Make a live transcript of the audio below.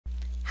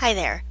Hi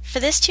there.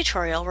 For this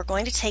tutorial, we're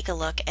going to take a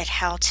look at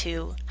how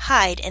to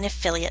hide an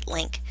affiliate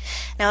link.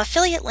 Now,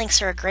 affiliate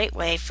links are a great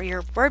way for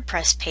your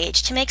WordPress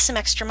page to make some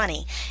extra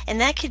money, and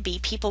that could be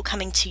people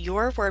coming to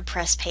your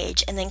WordPress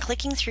page and then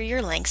clicking through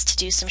your links to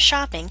do some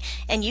shopping,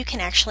 and you can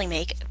actually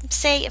make,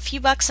 say, a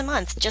few bucks a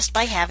month just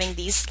by having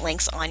these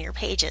links on your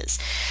pages.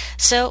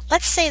 So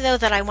let's say, though,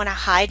 that I want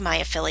to hide my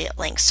affiliate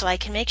links so I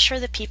can make sure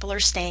that people are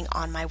staying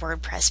on my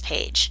WordPress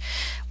page.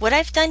 What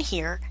I've done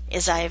here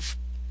is I've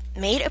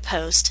made a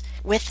post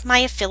with my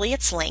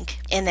affiliates link,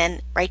 and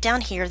then right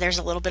down here there's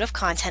a little bit of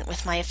content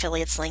with my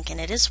affiliates link in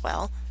it as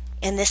well,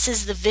 and this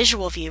is the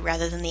visual view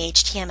rather than the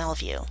HTML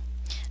view.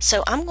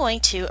 So I'm going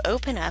to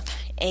open up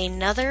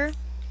another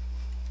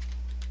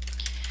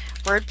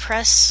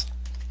WordPress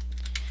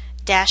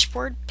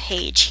dashboard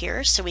page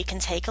here so we can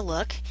take a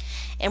look,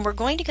 and we're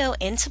going to go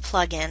into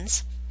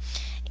plugins,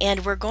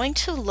 and we're going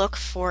to look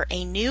for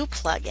a new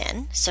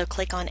plugin. So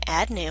click on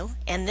Add New,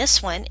 and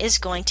this one is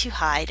going to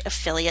hide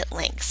affiliate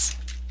links.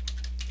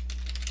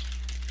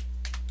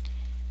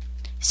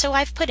 So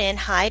I've put in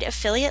hide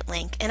affiliate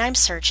link and I'm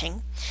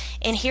searching,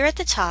 and here at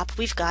the top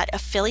we've got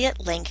affiliate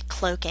link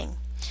cloaking.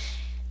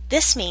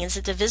 This means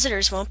that the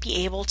visitors won't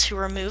be able to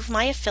remove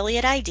my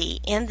affiliate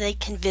ID and they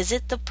can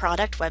visit the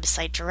product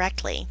website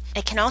directly.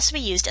 It can also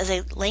be used as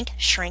a link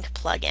shrink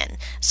plugin.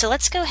 So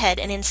let's go ahead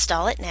and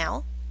install it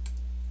now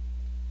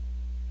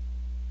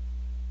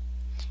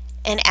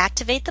and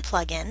activate the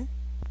plugin.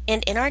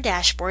 And in our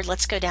dashboard,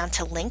 let's go down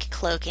to link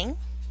cloaking,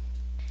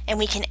 and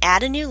we can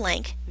add a new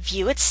link,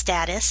 view its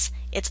status,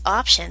 its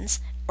options,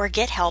 or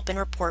get help and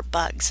report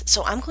bugs.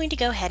 So I'm going to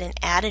go ahead and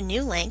add a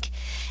new link,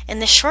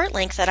 and the short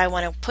link that I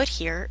want to put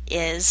here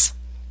is,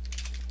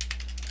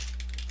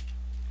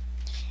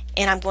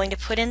 and I'm going to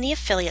put in the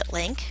affiliate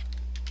link,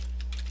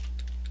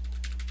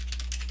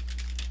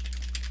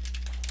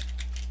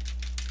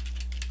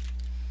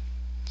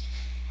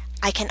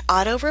 I can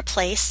auto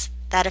replace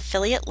that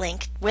affiliate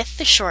link with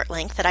the short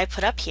link that I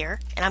put up here,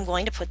 and I'm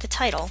going to put the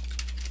title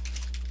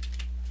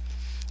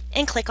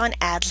and click on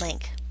Add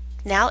Link.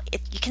 Now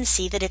you can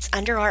see that it's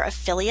under our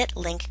affiliate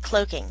link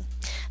cloaking.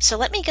 So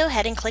let me go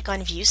ahead and click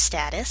on View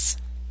Status,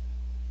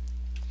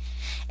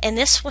 and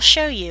this will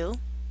show you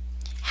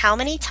how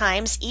many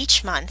times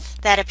each month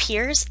that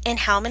appears and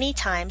how many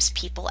times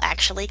people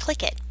actually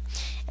click it.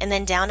 And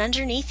then down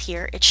underneath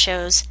here it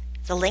shows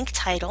the link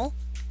title,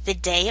 the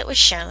day it was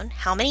shown,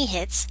 how many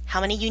hits,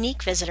 how many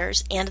unique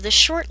visitors, and the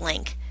short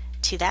link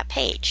to that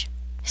page.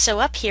 So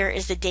up here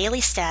is the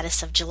daily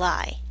status of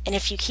July, and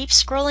if you keep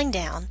scrolling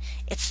down,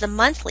 it's the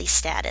monthly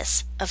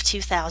status of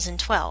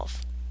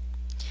 2012.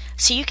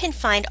 So you can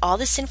find all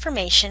this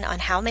information on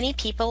how many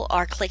people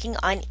are clicking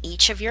on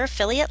each of your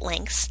affiliate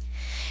links,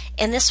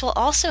 and this will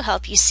also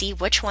help you see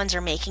which ones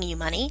are making you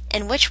money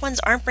and which ones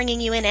aren't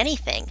bringing you in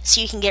anything, so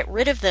you can get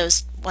rid of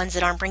those ones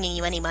that aren't bringing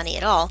you any money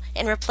at all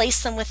and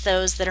replace them with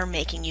those that are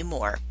making you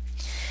more.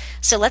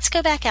 So let's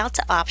go back out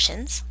to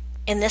Options,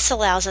 and this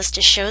allows us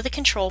to show the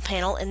control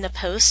panel in the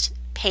Post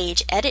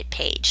Page Edit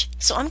page.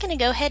 So I'm going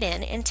to go ahead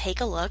in and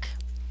take a look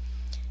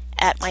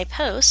at my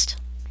post,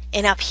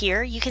 and up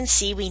here you can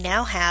see we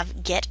now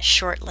have Get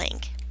Short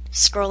Link.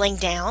 Scrolling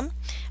down,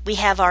 we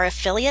have our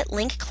affiliate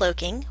link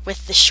cloaking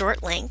with the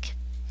short link,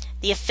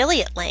 the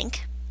affiliate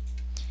link,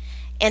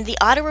 and the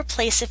auto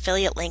replace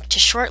affiliate link to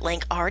short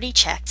link already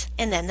checked,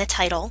 and then the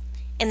title,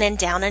 and then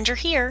down under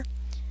here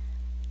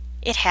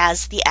it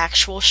has the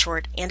actual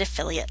short and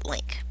affiliate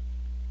link.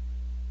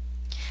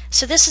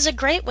 So this is a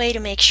great way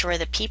to make sure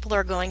that people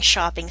are going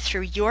shopping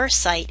through your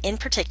site in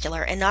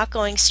particular and not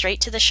going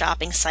straight to the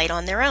shopping site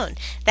on their own.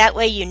 That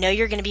way you know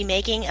you're going to be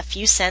making a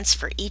few cents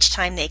for each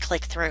time they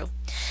click through.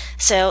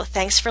 So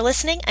thanks for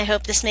listening. I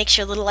hope this makes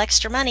you a little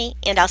extra money,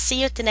 and I'll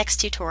see you at the next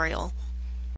tutorial.